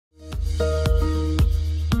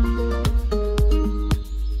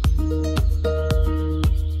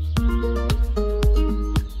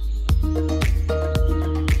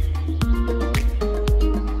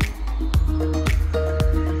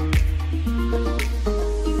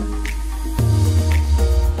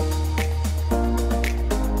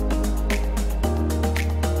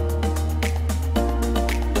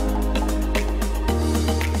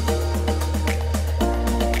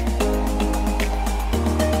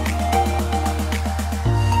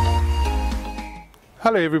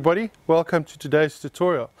Hello everybody, welcome to today's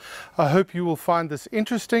tutorial. I hope you will find this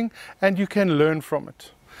interesting and you can learn from it.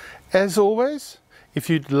 As always, if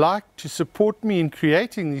you'd like to support me in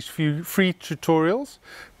creating these few free tutorials,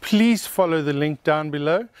 please follow the link down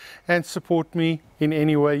below and support me in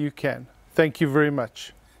any way you can. Thank you very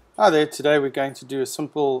much. Hi there, today we're going to do a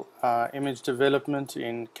simple image development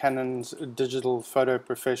in Canon's Digital Photo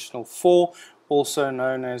Professional 4, also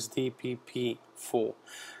known as DPP 4.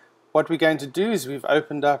 What we're going to do is we've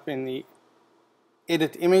opened up in the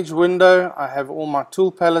edit image window. I have all my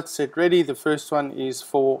tool palettes set ready. The first one is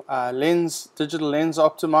for digital lens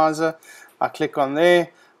optimizer. I click on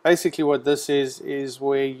there. Basically what this is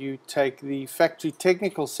where you take the factory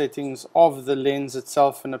technical settings of the lens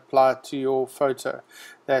itself and apply it to your photo,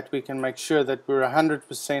 that we can make sure that we're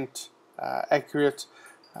 100% accurate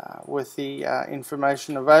with the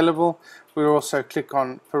information available. We'll also click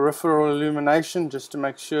on peripheral illumination just to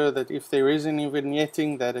make sure that if there is any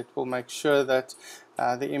vignetting, that it will make sure that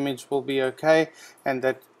the image will be okay, and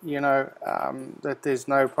that that there's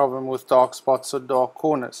no problem with dark spots or dark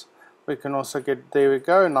corners. We can also get, there we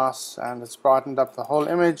go, nice, and it's brightened up the whole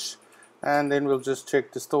image. And then we'll just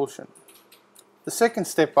check distortion. The second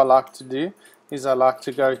step I like to do is I like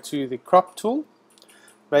to go to the crop tool.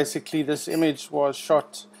 Basically this image was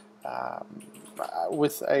shot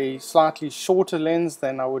with a slightly shorter lens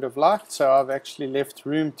than I would have liked, so I've actually left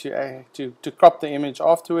room to crop the image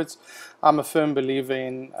afterwards. I'm a firm believer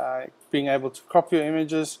in being able to crop your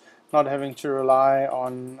images, not having to rely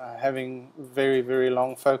on having very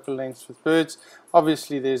long focal lengths with birds.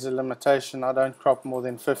 Obviously there's a limitation. I don't crop more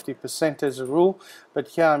than 50% as a rule, but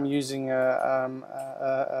here I'm using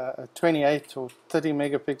a 28 or 30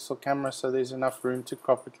 megapixel camera, so there's enough room to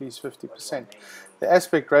crop at least 50%. The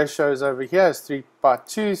aspect ratios over here is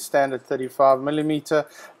 3:2, standard 35mm.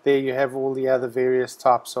 There you have all the other various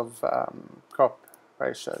types of crop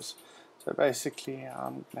ratios. So basically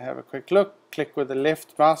I'm going to have a quick look, click with the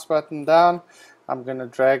left mouse button down. I'm going to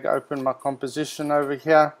drag open my composition over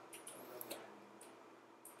here.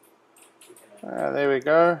 There we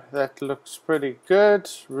go, that looks pretty good.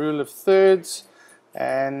 Rule of thirds,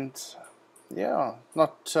 and yeah,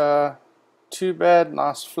 not too bad.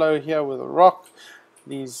 Nice flow here with a rock,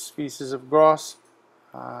 these pieces of grass.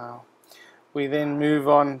 We then move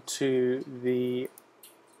on to the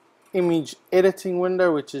image editing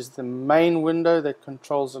window, which is the main window that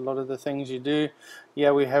controls a lot of the things you do.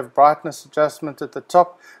 Here we have brightness adjustment at the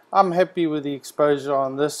top. I'm happy with the exposure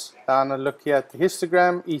on this. Down a look here at the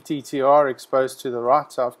histogram, ETTR exposed to the right,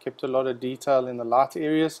 so I've kept a lot of detail in the light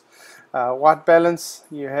areas. White balance,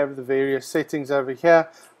 you have the various settings over here.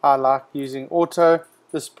 I like using auto.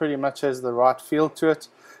 This pretty much has the right feel to it.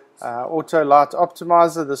 Auto light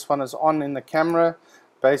optimizer, this one is on in the camera.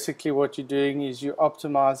 Basically what you're doing is you're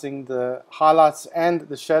optimizing the highlights and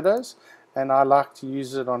the shadows, and I like to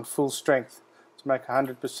use it on full strength to make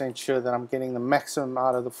 100% sure that I'm getting the maximum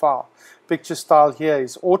out of the file. Picture style here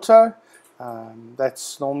is auto.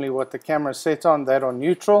 That's normally what the camera is set on, that on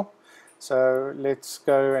neutral. So let's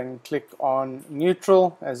go and click on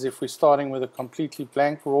neutral as if we're starting with a completely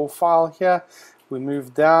blank raw file here. We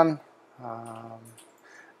move down.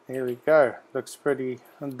 There we go. Looks pretty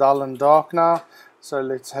dull and dark now. So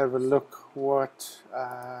let's have a look what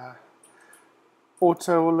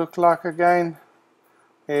auto will look like again.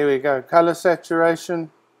 There we go, color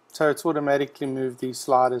saturation. So it's automatically moved these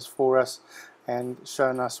sliders for us and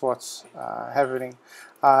shown us what's happening.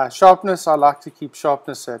 Sharpness, I like to keep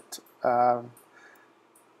sharpness at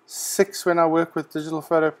 6 when I work with Digital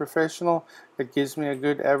Photo Professional. It gives me a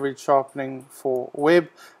good average sharpening for web.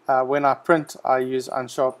 When I print, I use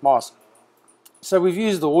unsharp mask. So we've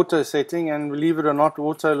used the auto setting, and believe it or not,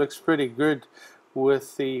 auto looks pretty good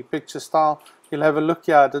with the picture style. You'll have a look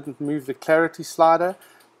here, I didn't move the clarity slider.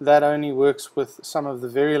 That only works with some of the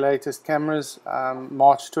very latest cameras.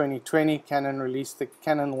 March 2020, Canon released the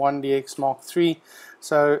Canon 1DX Mark III.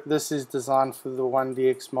 So this is designed for the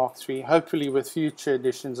 1DX Mark III. Hopefully with future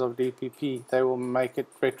editions of DPP, they will make it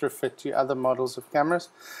retrofit to other models of cameras.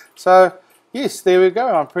 So yes, there we go.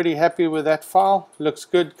 I'm pretty happy with that file. Looks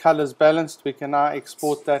good, colors balanced. We can now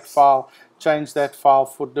export that file, change that file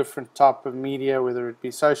for different type of media, whether it be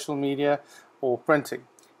social media or printing.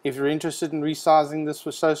 If you're interested in resizing this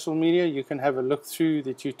for social media, you can have a look through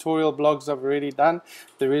the tutorial blogs I've already done.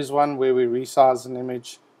 There is one where we resize an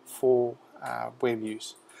image for web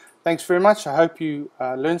use. Thanks very much. I hope you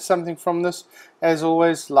learned something from this. As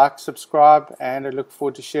always, like, subscribe, and I look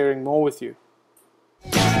forward to sharing more with you.